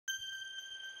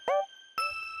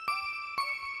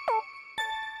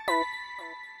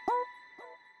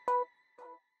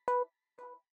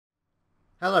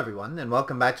Hello everyone, and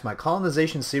welcome back to my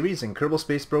colonization series in Kerbal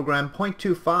Space Program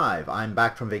 0.25. I'm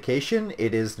back from vacation.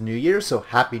 It is the new year, so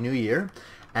Happy New Year.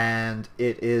 And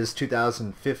it is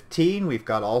 2015. We've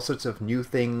got all sorts of new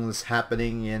things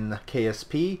happening in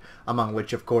KSP, among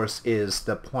which of course is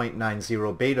the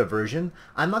 0.90 beta version.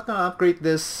 I'm not going to upgrade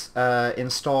this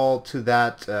install to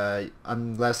that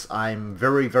unless I'm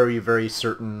very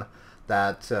certain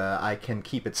that I can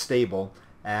keep it stable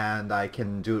and I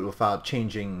can do it without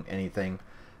changing anything.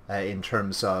 In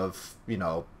terms of, you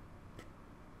know,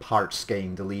 parts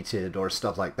getting deleted or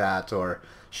stuff like that, or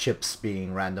ships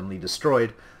being randomly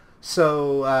destroyed.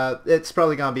 So it's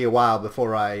probably going to be a while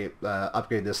before I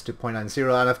upgrade this to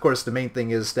 0.90. And of course the main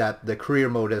thing is that the career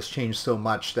mode has changed so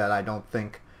much that I don't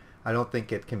think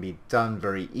it can be done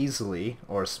very easily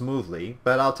or smoothly.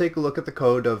 But I'll take a look at the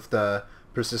code of the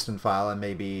persistent file and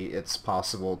maybe it's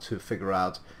possible to figure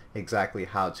out exactly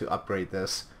how to upgrade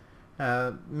this.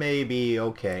 Maybe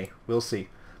okay, we'll see.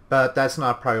 But that's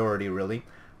not priority really.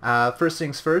 First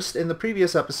things first, in the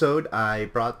previous episode I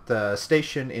brought the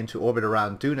station into orbit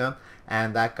around Duna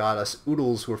and that got us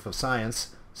oodles worth of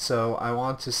science. So I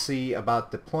want to see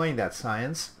about deploying that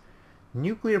science.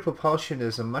 Nuclear propulsion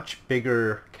is a much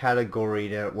bigger category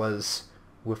than it was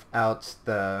without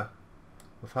the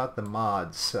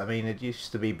mods. I mean, it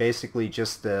used to be basically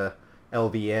just the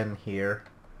LVN here.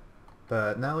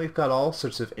 But now we've got all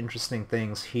sorts of interesting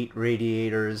things. Heat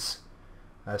radiators,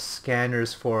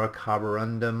 scanners for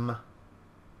carborundum.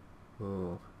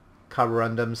 Ooh.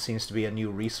 Carborundum seems to be a new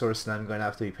resource that I'm going to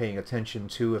have to be paying attention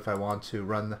to if I want to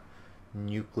run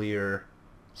nuclear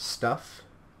stuff.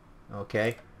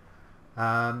 Okay.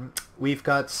 We've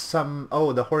got some...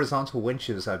 Oh, the horizontal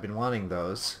winches. I've been wanting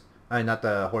those. Not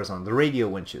the horizontal. The radio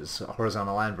winches.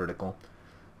 Horizontal and vertical.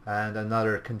 And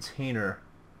another container.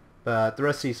 But the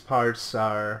rest of these parts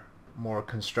are more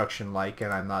construction-like,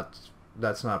 and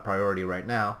that's not a priority right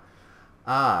now.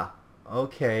 Ah,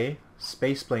 okay.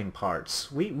 Spaceplane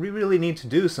parts. We really need to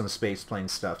do some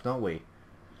spaceplane stuff, don't we?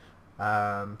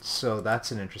 So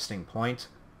that's an interesting point.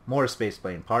 More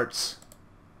spaceplane parts.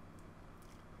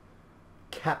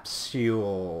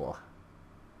 Capsule.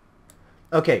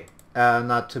 Okay,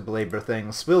 not to belabor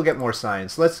things. We'll get more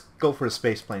science. Let's go for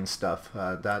spaceplane stuff.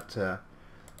 That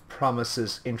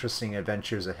promises interesting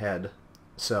adventures ahead.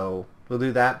 So we'll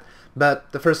do that.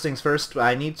 But the first things first,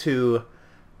 I need to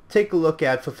take a look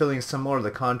at fulfilling some more of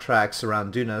the contracts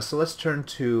around Duna. So let's turn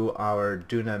to our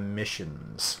Duna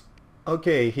missions.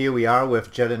 Okay, here we are with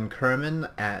Jed and Kerman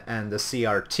and the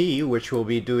CRT, which will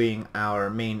be doing our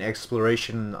main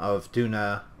exploration of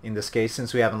Duna in this case,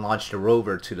 since we haven't launched a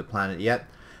rover to the planet yet.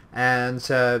 And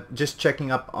just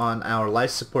checking up on our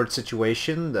life support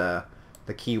situation.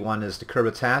 The key one is the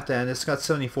Karbonite, and it's got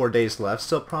 74 days left,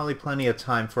 so probably plenty of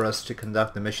time for us to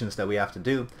conduct the missions that we have to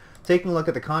do. Taking a look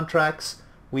at the contracts,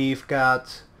 we've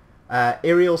got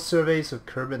aerial surveys of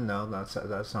Kerbal. No,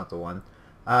 that's not the one.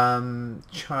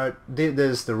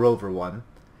 There's the rover one.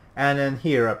 And then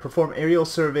here, perform aerial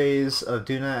surveys of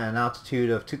Duna at an altitude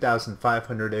of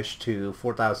 2,500-ish to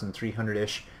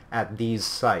 4,300-ish at these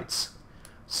sites.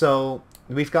 So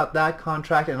we've got that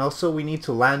contract, and also we need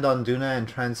to land on Duna and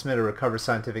transmit or recover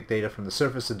scientific data from the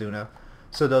surface of Duna.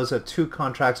 So those are two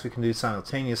contracts we can do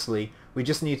simultaneously. We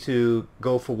just need to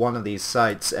go for one of these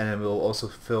sites, and then we'll also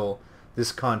fulfill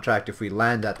this contract if we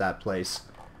land at that place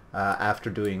after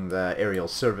doing the aerial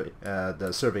survey,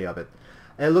 the survey of it.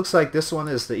 And it looks like this one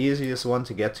is the easiest one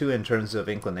to get to in terms of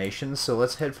inclination, so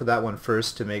let's head for that one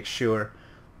first to make sure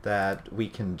that we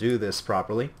can do this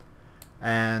properly.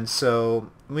 And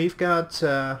so we've got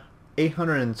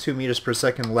 802 meters per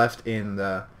second left in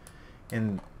the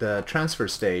transfer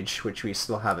stage, which we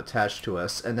still have attached to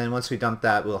us. And then once we dump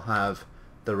that, we'll have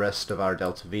the rest of our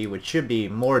delta V, which should be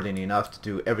more than enough to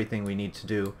do everything we need to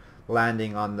do,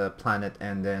 landing on the planet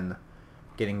and then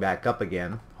getting back up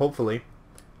again. Hopefully.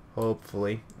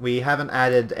 Hopefully. We haven't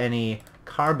added any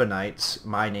Karbonite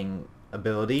mining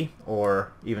ability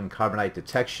or even Karbonite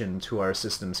detection to our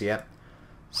systems yet.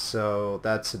 So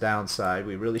that's a downside.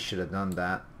 We really should have done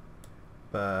that.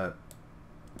 But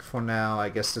for now, I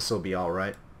guess this will be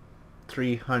alright.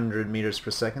 300 meters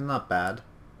per second, not bad.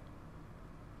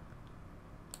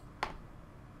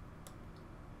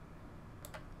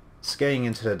 It's getting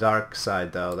into the dark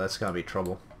side though, that's gonna be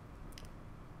trouble.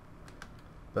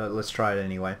 But let's try it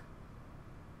anyway.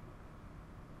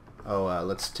 Oh,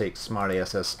 let's take Smart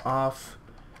ASS off.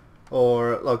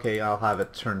 Or, okay, I'll have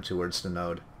it turned towards the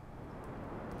node.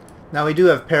 Now we do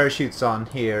have parachutes on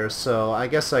here, so I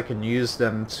guess I can use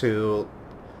them to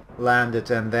land it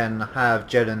and then have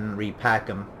Jeden repack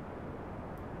them.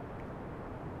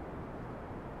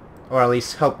 Or at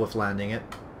least help with landing it.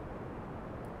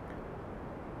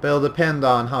 But it'll depend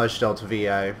on how much Delta V.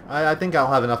 I think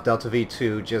I'll have enough Delta V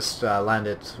to just land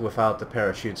it without the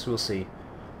parachutes. We'll see.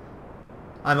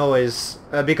 I'm always,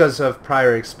 because of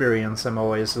prior experience, I'm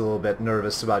always a little bit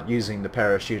nervous about using the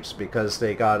parachutes because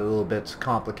they got a little bit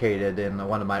complicated in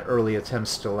one of my early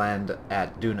attempts to land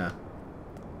at Duna.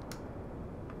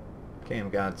 Okay, I'm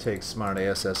gonna take Smart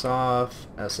ASS off,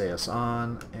 SAS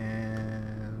on,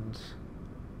 and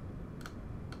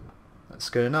that's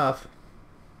good enough.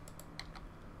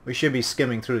 We should be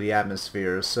skimming through the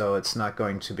atmosphere, so it's not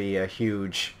going to be a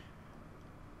huge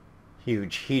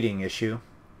heating issue.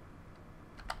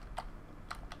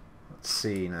 Let's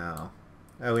see now.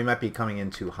 Oh, we might be coming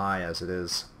in too high as it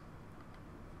is.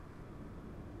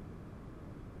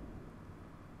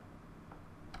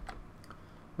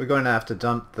 We're going to have to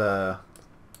dump the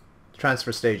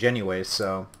transfer stage anyway,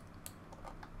 so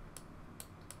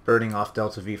burning off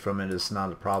Delta V from it is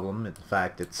not a problem. In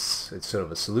fact, it's sort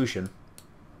of a solution.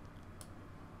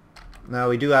 Now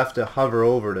we do have to hover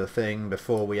over the thing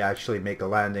before we actually make a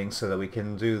landing so that we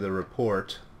can do the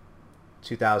report.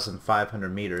 2,500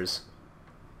 meters.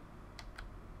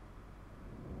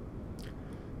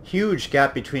 Huge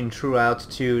gap between true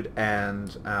altitude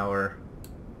and our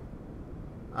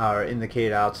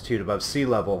indicated altitude above sea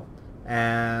level,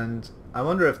 and I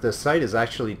wonder if the site is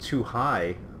actually too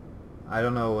high. I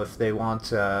don't know if they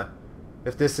want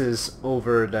if this is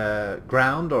over the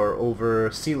ground or over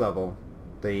sea level,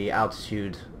 the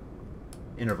altitude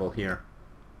interval here.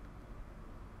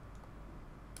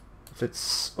 If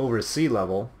it's over sea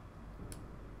level,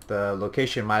 the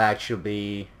location might actually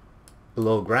be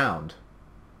below ground.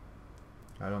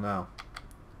 I don't know.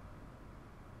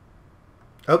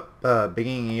 Oh,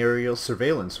 beginning aerial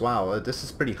surveillance. Wow, this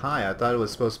is pretty high. I thought it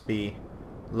was supposed to be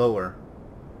lower.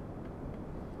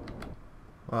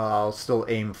 Well, I'll still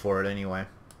aim for it anyway.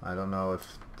 I don't know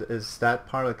if... Is that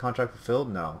part of the contract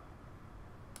fulfilled? No.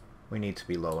 We need to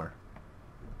be lower.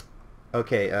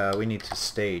 Okay, we need to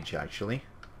stage, actually.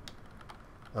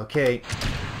 Okay.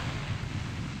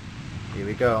 Here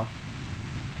we go.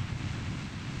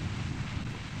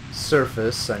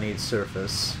 Surface. I need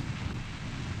surface.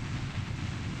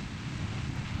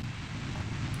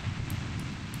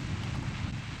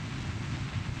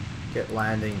 Get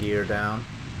landing gear down.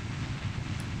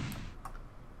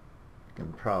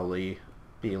 Can probably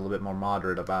be a little bit more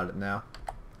moderate about it now.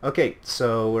 Okay,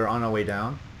 so we're on our way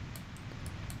down.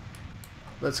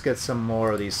 Let's get some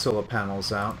more of these solar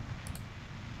panels out.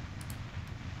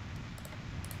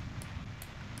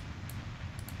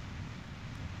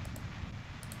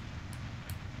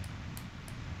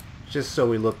 Just so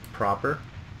we look proper.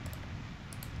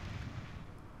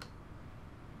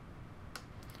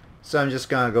 So I'm just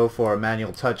gonna go for a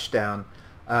manual touchdown.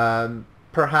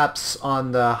 Perhaps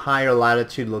on the higher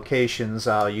latitude locations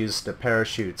I'll use the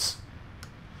parachutes.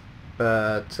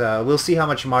 But we'll see how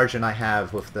much margin I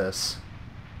have with this.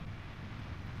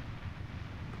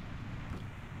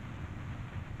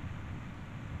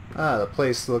 The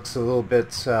place looks a little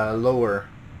bit lower.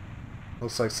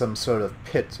 Looks like some sort of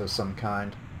pit of some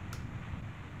kind.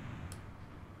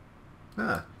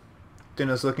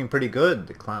 Duna's looking pretty good.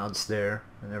 The clouds there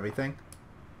and everything.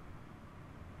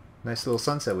 Nice little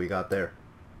sunset we got there.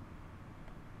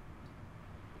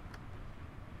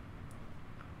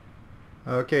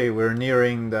 Okay, we're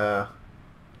nearing the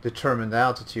determined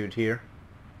altitude here.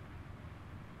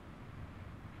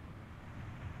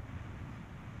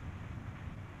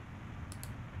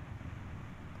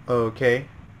 Okay.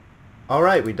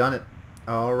 Alright, we done it.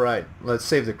 Alright, let's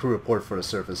save the crew report for the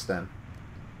surface then.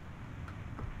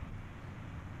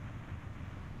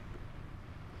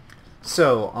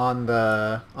 So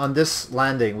on this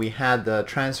landing we had the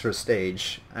transfer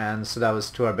stage, and so that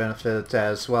was to our benefit,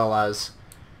 as well as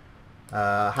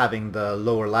having the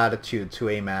lower latitude to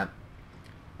aim at.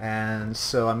 And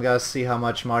so I'm gonna see how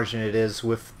much margin it is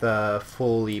with the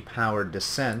fully powered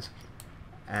descent,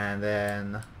 and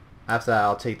then after that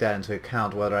I'll take that into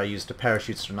account whether I use the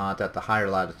parachutes or not at the higher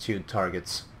latitude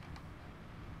targets.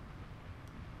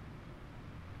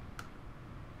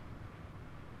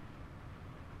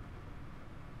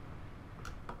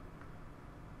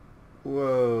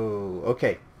 Whoa,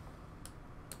 okay.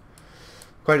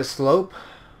 Quite a slope.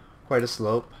 Quite a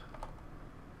slope.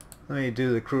 Let me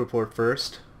do the crew report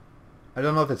first. I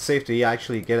don't know if it's safe to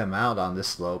actually get him out on this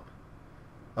slope.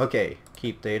 Okay,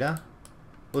 keep data.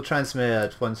 We'll transmit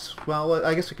it once. Well,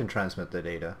 I guess we can transmit the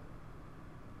data.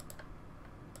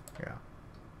 Yeah.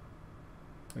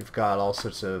 We've got all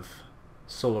sorts of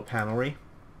solar panelry.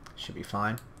 Should be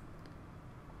fine.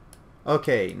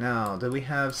 Okay, now, do we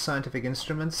have scientific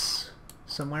instruments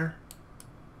somewhere?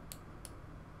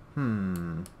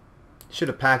 Should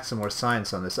have packed some more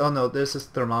science on this. Oh no, there's this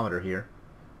thermometer here.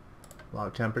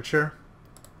 Log temperature.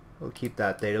 We'll keep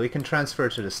that data. We can transfer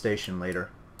to the station later.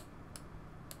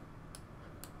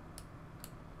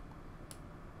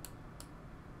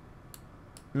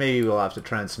 Maybe we'll have to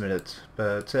transmit it,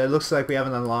 but it looks like we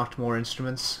haven't unlocked more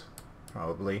instruments.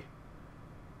 Probably.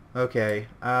 Okay,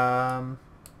 yeah,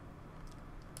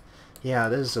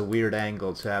 this is a weird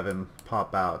angle to have him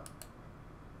pop out.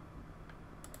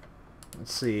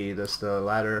 Let's see, does the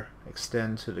ladder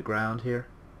extend to the ground here?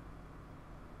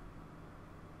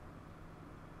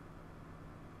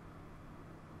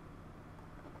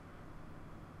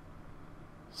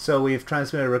 So we've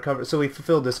transmitted recovery. So we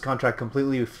fulfilled this contract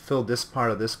completely. We fulfilled this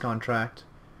part of this contract.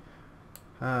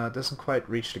 It doesn't quite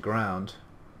reach the ground.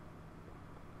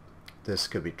 This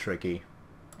could be tricky.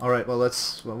 All right. Well,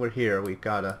 while we're here, we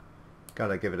gotta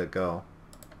give it a go.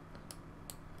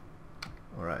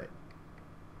 All right.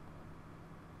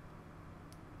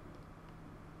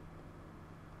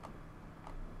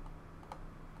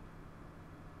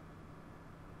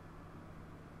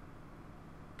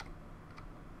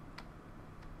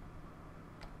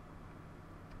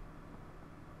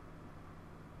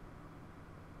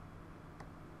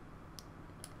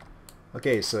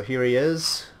 Okay, so here he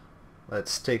is.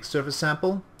 Let's take surface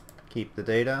sample, keep the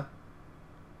data,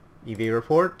 EV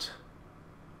report,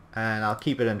 and I'll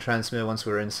keep it and transmit it once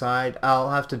we're inside. I'll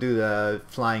have to do the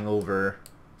flying over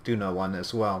Duna one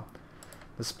as well.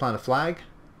 Let's plant a flag.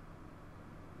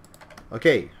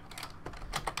 Okay,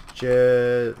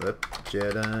 Jedin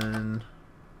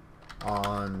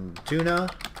on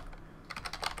Duna,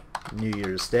 New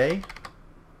Year's Day.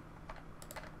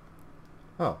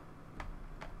 Oh.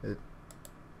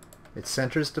 It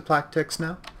centers the plaque text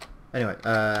now? Anyway,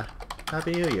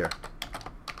 Happy New Year.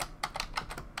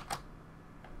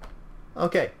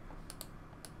 Okay.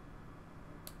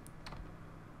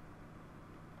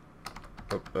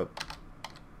 Up.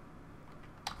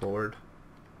 Forward.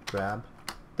 Grab.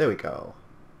 There we go.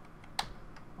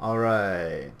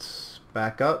 Alright.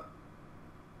 Back up.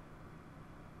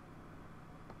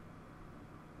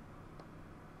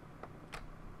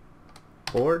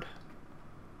 Forward.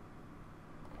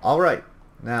 Alright,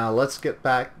 now let's get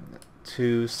back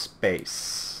to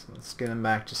space. Let's get him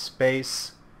back to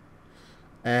space.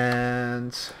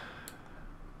 And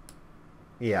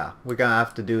yeah, we're gonna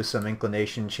have to do some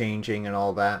inclination changing and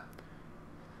all that.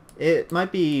 It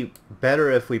might be better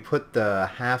if we put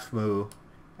the half mu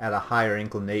at a higher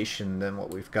inclination than what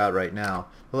we've got right now.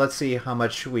 But let's see how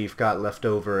much we've got left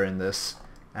over in this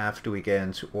after we get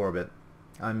into orbit.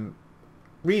 I'm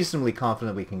reasonably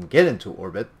confident we can get into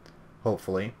orbit.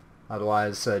 Hopefully.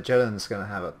 Otherwise, Jedin's going to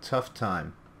have a tough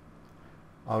time.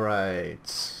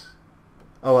 Alright.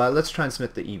 Oh, let's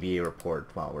transmit the EVA report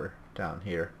while we're down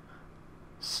here.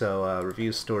 So,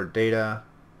 review stored data.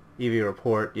 EVA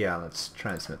report. Yeah, let's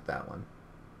transmit that one.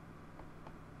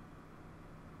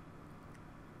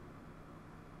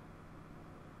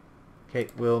 Okay,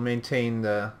 we'll maintain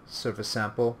the surface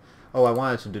sample. Oh, I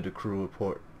wanted to do the crew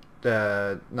report.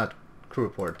 Not crew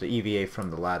report, the EVA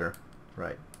from the ladder.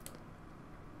 Right.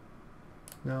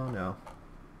 No.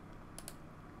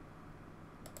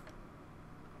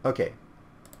 Okay.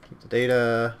 Keep the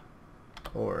data.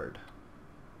 Board.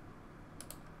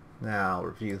 Now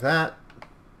review that.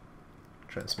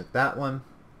 Transmit that one.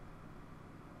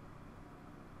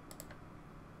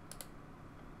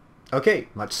 Okay,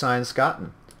 much science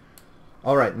gotten.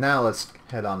 Alright, now let's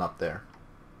head on up there.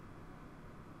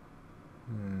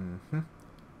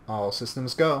 All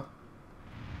systems go.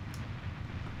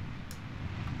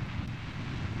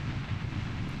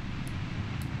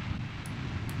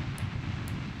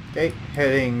 Okay,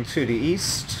 heading to the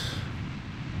east.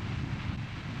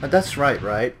 That's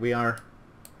right? We are...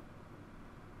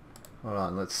 Hold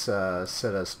on, let's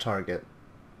set as target.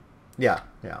 Yeah,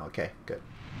 okay, good.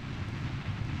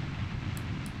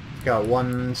 Got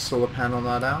one solar panel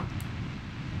not out.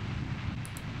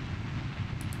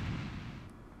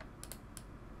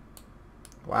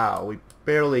 Wow, we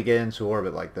barely get into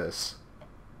orbit like this.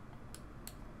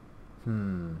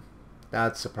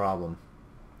 That's a problem.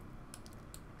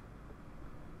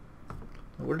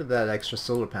 Where did that extra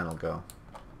solar panel go?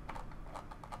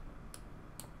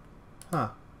 Huh.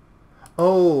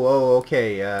 Oh,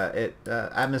 okay.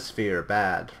 Atmosphere,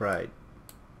 bad, right.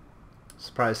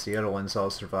 Surprised the other ones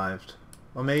all survived.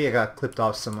 Well, maybe I got clipped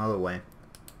off some other way.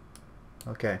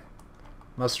 Okay.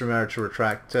 Must remember to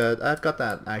retract. I've got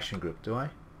that action group, do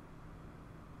I?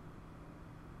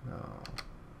 No.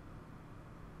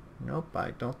 Nope,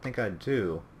 I don't think I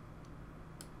do.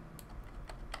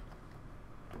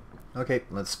 Okay,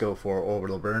 let's go for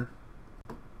orbital burn.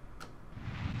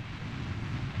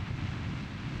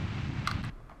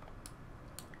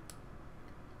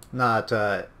 not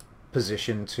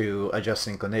positioned to adjust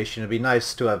inclination. It'd be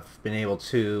nice to have been able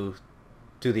to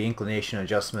do the inclination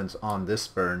adjustments on this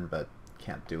burn, but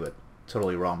can't do it.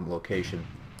 Totally wrong location.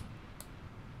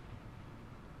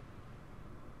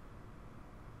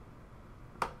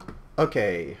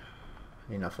 Okay,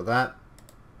 enough of that.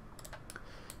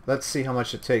 Let's see how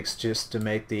much it takes just to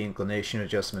make the inclination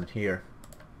adjustment here.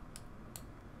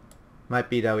 Might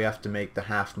be that we have to make the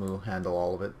half move handle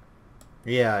all of it.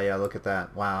 Yeah, look at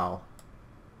that. Wow.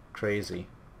 Crazy.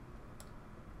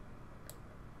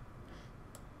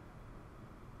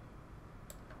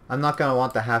 I'm not going to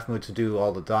want the half move to do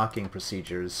all the docking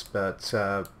procedures, but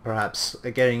perhaps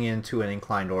getting into an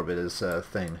inclined orbit is a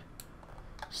thing.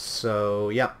 So,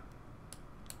 yeah.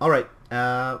 Alright,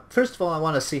 first of all I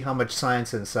want to see how much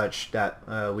science and such that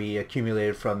we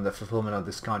accumulated from the fulfillment of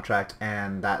this contract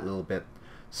and that little bit.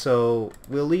 So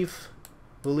we'll leave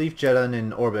Jeddah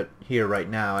in orbit here right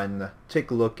now and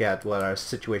take a look at what our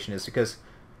situation is, because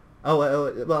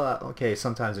okay,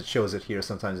 sometimes it shows it here,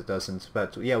 sometimes it doesn't,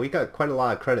 but yeah, we got quite a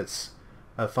lot of credits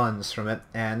funds from it,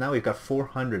 and now we've got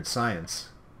 400 science.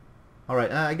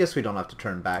 Alright, I guess we don't have to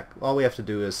turn back. All we have to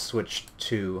do is switch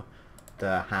to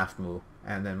the half move,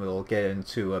 and then we'll get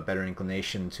into a better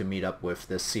inclination to meet up with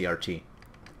this CRT.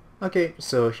 Okay,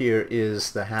 so here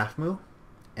is the half move,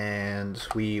 and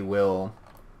we will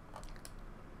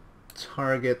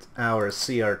target our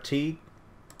CRT,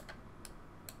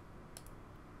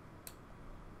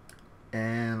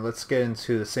 and let's get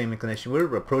into the same inclination.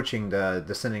 We're approaching the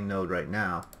descending node right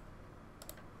now,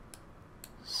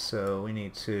 so we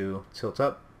need to tilt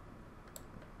up.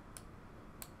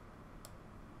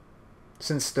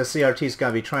 Since the CRT is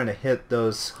going to be trying to hit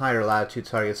those higher latitude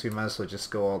targets, we might as well just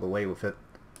go all the way with it.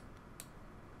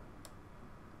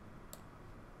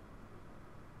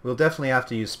 We'll definitely have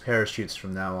to use parachutes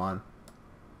from now on.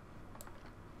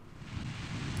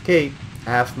 Okay,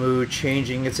 half move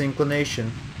changing its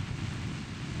inclination.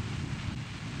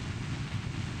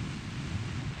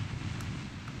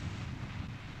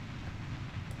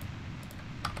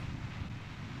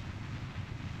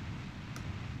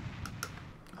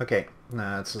 Okay,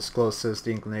 now it's as close as the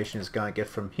inclination is going to get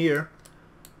from here.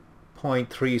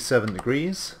 0.37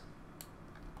 degrees.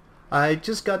 I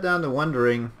just got down to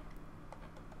wondering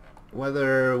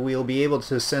whether we'll be able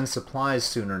to send supplies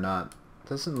soon or not.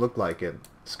 Doesn't look like it.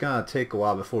 It's gonna take a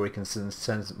while before we can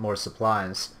send more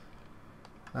supplies.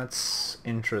 That's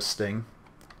interesting.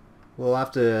 We'll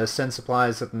have to send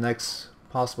supplies at the next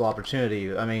possible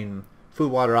opportunity. I mean,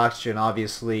 food, water, oxygen,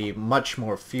 obviously much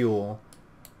more fuel.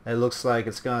 It looks like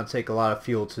it's gonna take a lot of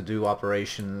fuel to do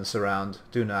operations around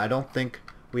Duna. I don't think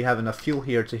we have enough fuel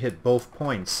here to hit both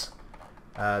points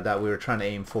that we were trying to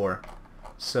aim for.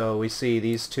 So we see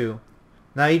these two.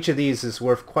 Now each of these is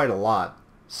worth quite a lot.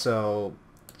 So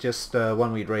just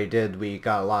one we already did, we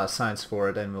got a lot of science for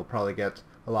it, and we'll probably get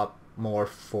a lot more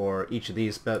for each of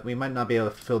these. But we might not be able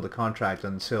to fulfill the contract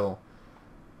until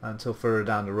further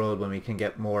down the road when we can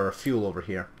get more fuel over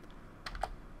here.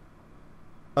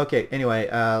 Okay, anyway,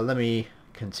 let me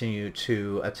continue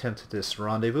to attempt this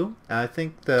rendezvous. I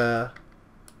think the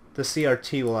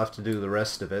CRT will have to do the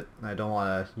rest of it. I don't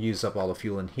want to use up all the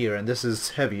fuel in here, and this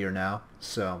is heavier now,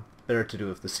 so better to do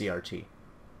with the CRT.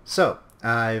 So,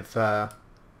 I've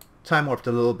time warped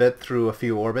a little bit through a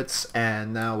few orbits,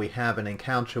 and now we have an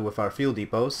encounter with our fuel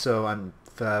depot, so I'm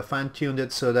fine-tuned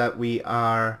it so that we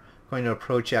are going to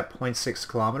approach at 0.6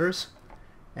 kilometers.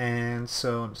 And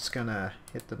so I'm just gonna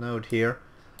hit the node here.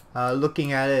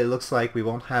 Looking at it, it looks like we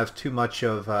won't have too much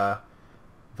of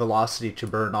velocity to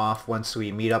burn off once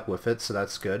we meet up with it, so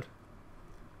that's good.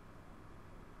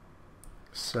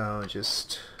 So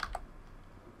just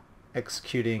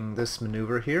executing this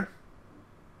maneuver here.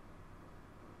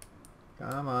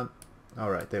 Come on.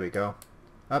 Alright, there we go.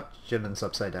 Up, Jimin's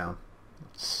upside down.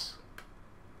 Let's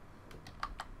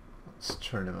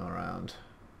turn him around.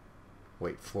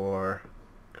 Wait for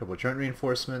Kerbal joint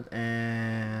reinforcement,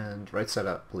 and right side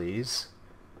up, please.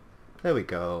 There we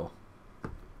go.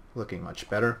 Looking much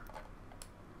better.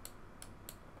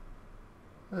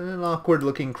 An awkward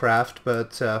looking craft,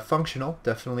 but functional,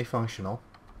 definitely functional.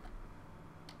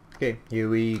 Okay, here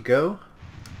we go.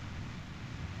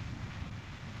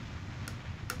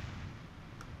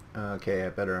 Okay, I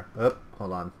better... Oh,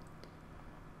 hold on.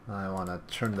 I want to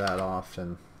turn that off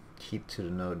and keep to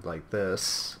the node like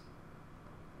this.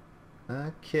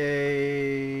 Okay...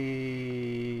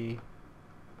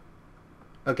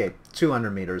 Okay,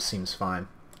 200 meters seems fine.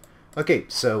 Okay,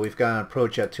 so we've got an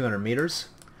approach at 200 meters.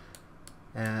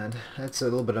 And it's a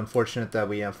little bit unfortunate that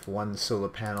we have one solar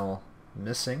panel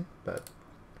missing, but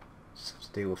just have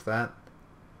to deal with that.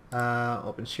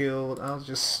 Open shield. I'll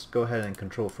just go ahead and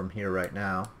control from here right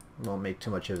now. Won't make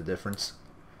too much of a difference.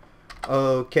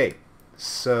 Okay,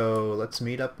 so let's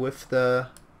meet up with the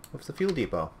fuel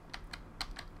depot.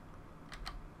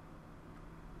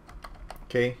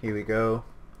 Okay, here we go.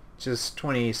 Just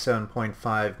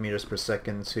 27.5 meters per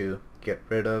second to get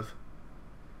rid of.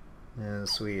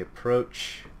 As we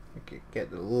approach, we could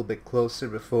get a little bit closer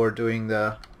before doing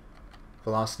the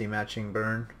velocity matching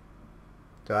burn.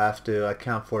 So I have to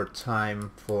account for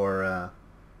time for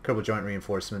Kerbal joint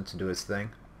reinforcement to do its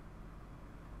thing.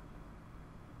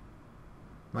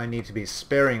 Might need to be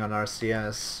sparing on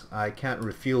RCS. I can't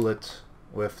refuel it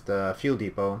with the fuel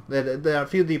depot. The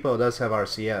fuel depot does have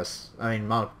RCS, I mean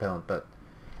monopropellant, but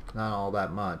not all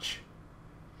that much.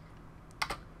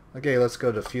 Okay, let's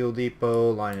go to fuel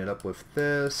depot, line it up with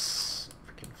this.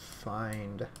 If we can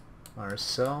find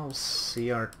ourselves.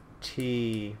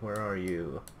 CRT, where are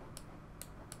you?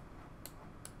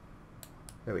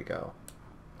 There we go.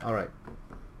 Alright.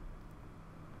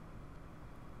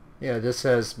 Yeah, this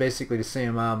has basically the same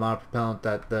amount of monopropellant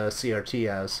that the CRT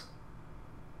has.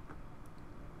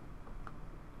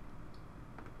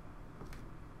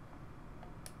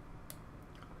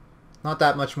 Not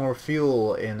that much more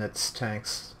fuel in its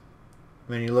tanks.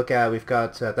 When you look at, we've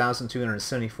got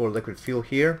 1,274 liquid fuel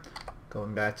here.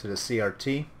 Going back to the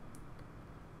CRT,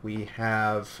 we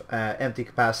have empty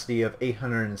capacity of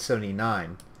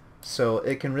 879. So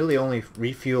it can really only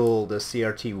refuel the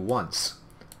CRT once.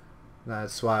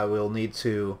 That's why we'll need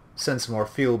to send some more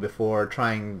fuel before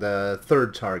trying the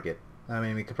third target. I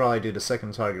mean, we could probably do the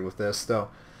second target with this, though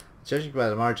judging by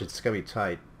the margin, it's gonna be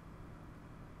tight.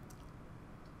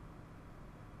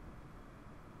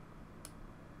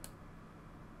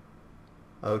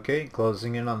 Okay,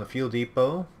 closing in on the fuel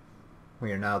depot.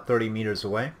 We are now 30 meters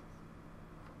away.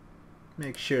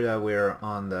 Make sure that we're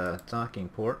on the docking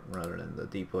port rather than the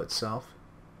depot itself.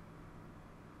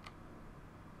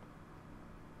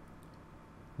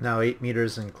 Now 8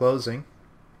 meters in closing.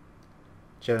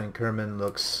 Jet and Kerman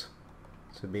looks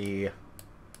to be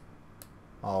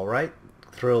alright.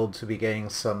 Thrilled to be getting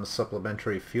some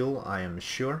supplementary fuel, I am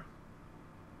sure.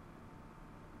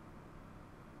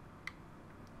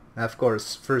 Of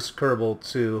course, first Kerbal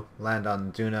to land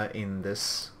on Duna in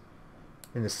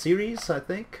the series, I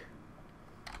think.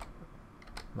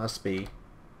 Must be,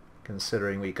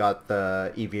 considering we got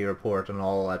the EV report and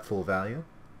all at full value.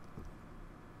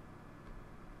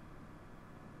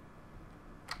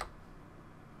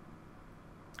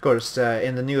 Of course,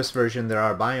 in the newest version there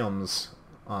are biomes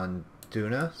on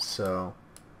Duna, so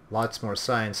lots more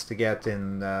science to get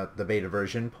in the beta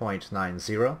version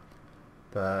 0.90,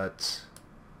 but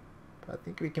I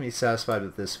think we can be satisfied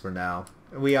with this for now.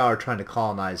 We are trying to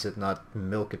colonize it, not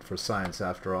milk it for science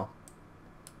after all.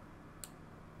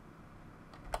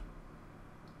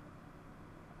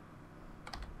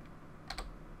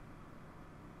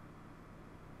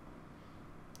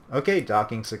 Okay,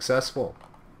 docking successful.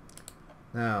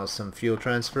 Now some fuel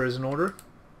transfers in order.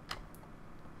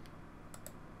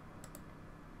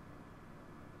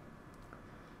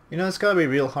 You know, it's gotta be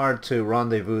real hard to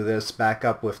rendezvous this back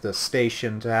up with the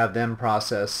station to have them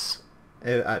process,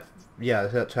 to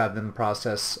have them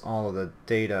process all of the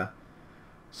data.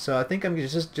 So I think I'm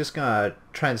just gonna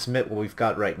transmit what we've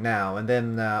got right now, and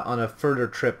then on a further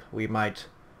trip we might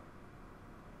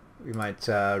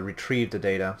retrieve the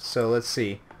data. So let's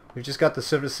see. We've just got the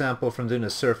surface sample from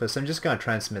Duna's surface. I'm just gonna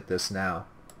transmit this now.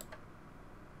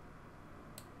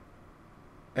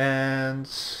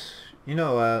 And you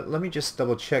know, let me just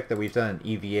double check that we've done an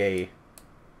EVA.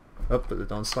 Oh,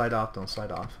 don't slide off, don't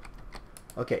slide off.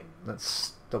 Okay,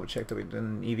 let's double check that we've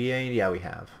done an EVA. Yeah, we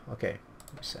have. Okay,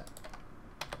 reset.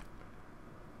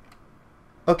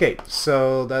 Okay,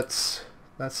 so that's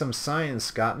some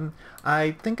science gotten.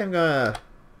 I think I'm gonna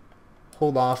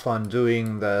hold off on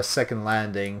doing the second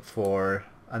landing for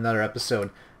another episode.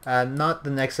 Not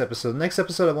the next episode. The next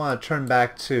episode I want to turn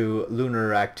back to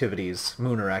lunar activities,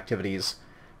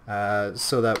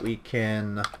 so that we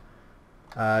can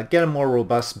get a more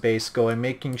robust base going,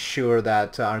 making sure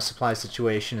that our supply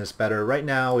situation is better. Right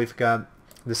now we've got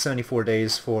the 74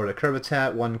 days for the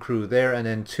Karbonite, 1 crew there, and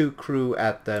then 2 crew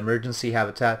at the emergency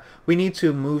habitat. We need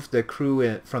to move the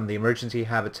crew from the emergency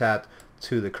habitat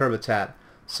to the Karbonite,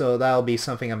 so that'll be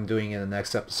something I'm doing in the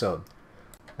next episode.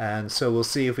 And so we'll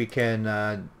see if we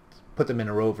can put them in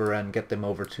a rover and get them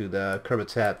over to the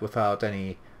Karbonite without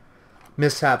any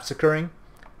mishaps occurring.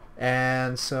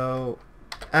 And so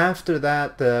after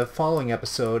that, the following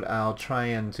episode, I'll try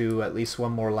and do at least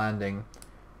one more landing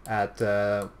at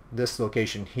this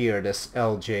location here, this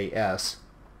LJS.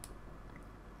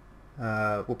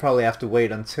 We'll probably have to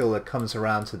wait until it comes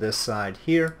around to this side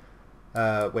here.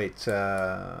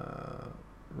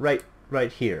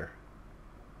 Right here,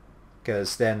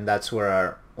 because then that's where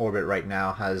our orbit right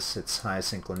now has its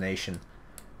highest inclination,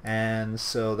 and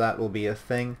so that will be a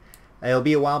thing. It'll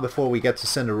be a while before we get to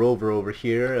send a rover over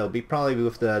here. It'll be probably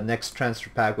with the next transfer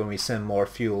pack when we send more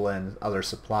fuel and other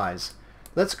supplies.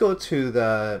 Let's go to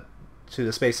the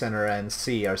Space Center and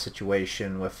see our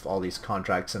situation with all these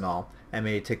contracts and all, and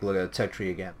maybe take a look at the tech tree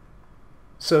again.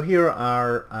 So here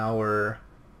are our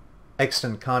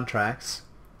extant contracts,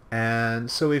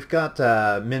 and so we've got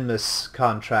a Minmus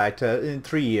contract in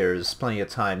 3 years, plenty of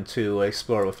time to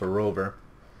explore with a rover,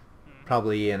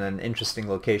 probably in an interesting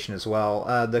location as well.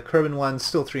 The Kerbal one,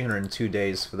 still 302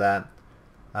 days for that.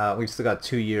 We've still got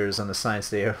 2 years on the science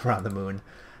day around the moon,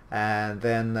 and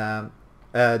then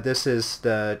this is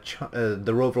the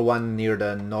rover one near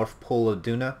the North Pole of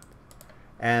Duna,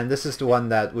 and this is the one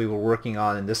that we were working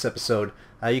on in this episode.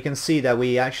 You can see that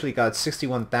we actually got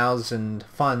 61,000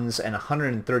 funds and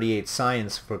 138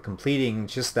 science for completing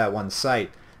just that one site,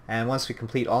 and once we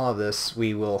complete all of this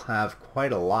we will have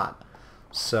quite a lot.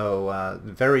 So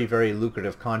very, very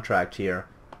lucrative contract here.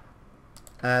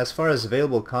 As far as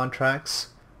available contracts,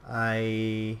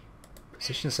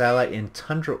 position satellite in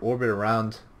tundra orbit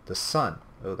around the sun.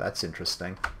 Oh, that's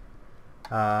interesting.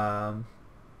 That's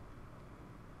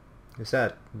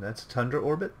a tundra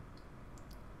orbit?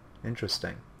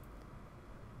 Interesting.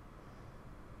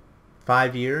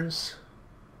 5 years.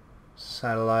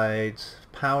 Satellite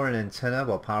power and antenna.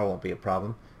 Well, power won't be a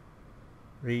problem.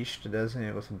 Reached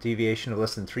designated with a deviation of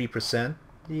less than 3%.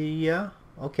 Yeah,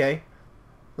 okay.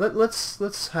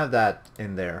 Let's have that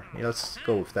in there. Yeah, let's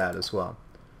go with that as well.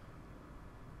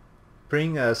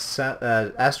 Bring a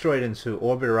asteroid into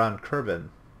orbit around Kerbal.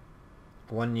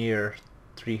 1 year,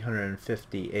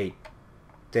 358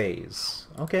 days.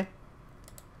 Okay.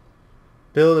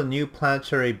 Build a new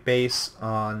planetary base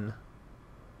on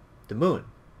the moon.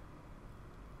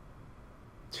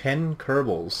 10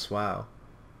 Kerbals. Wow.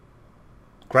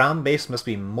 Ground base must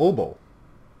be mobile.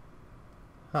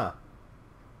 Huh.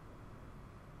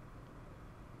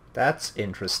 That's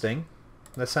interesting.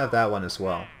 Let's have that one as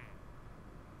well.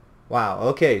 Wow,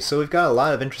 okay, so we've got a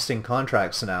lot of interesting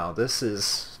contracts now. This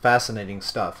is fascinating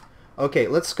stuff. Okay,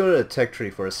 let's go to the tech tree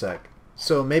for a sec.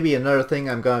 So maybe another thing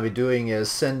I'm going to be doing is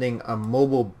sending a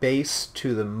mobile base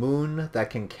to the moon that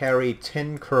can carry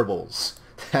 10 Kerbals.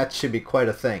 That should be quite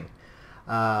a thing.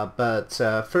 But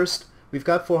first, we've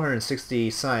got 460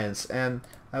 science, and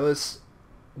I was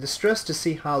distressed to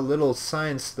see how little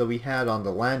science that we had on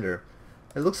the lander.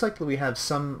 It looks like we have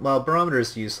some, well, barometer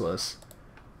is useless.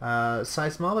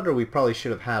 Seismometer we probably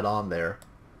should have had on there,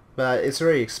 but it's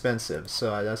very expensive,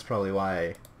 so that's probably why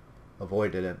I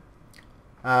avoided it.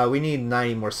 We need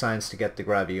 90 more science to get the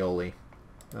gravioli.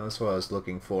 That's what I was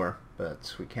looking for,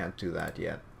 but we can't do that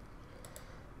yet.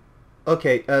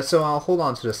 Okay, so I'll hold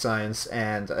on to the science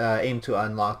and aim to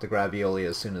unlock the gravioli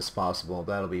as soon as possible.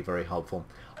 That'll be very helpful.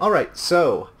 Alright,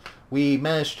 so we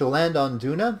managed to land on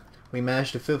Duna. We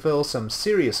managed to fulfill some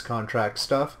serious contract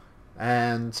stuff,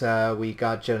 and we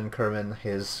got Jet and Kerman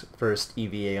his first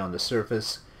EVA on the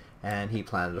surface, and he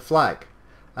planted a flag.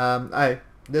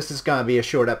 This is going to be a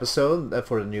short episode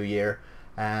for the new year,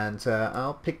 and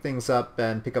I'll pick things up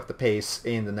and pick up the pace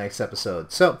in the next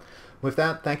episode. So, with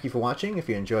that, thank you for watching. If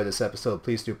you enjoyed this episode,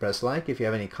 please do press like. If you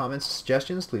have any comments or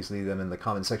suggestions, please leave them in the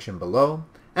comment section below,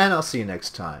 and I'll see you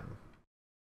next time.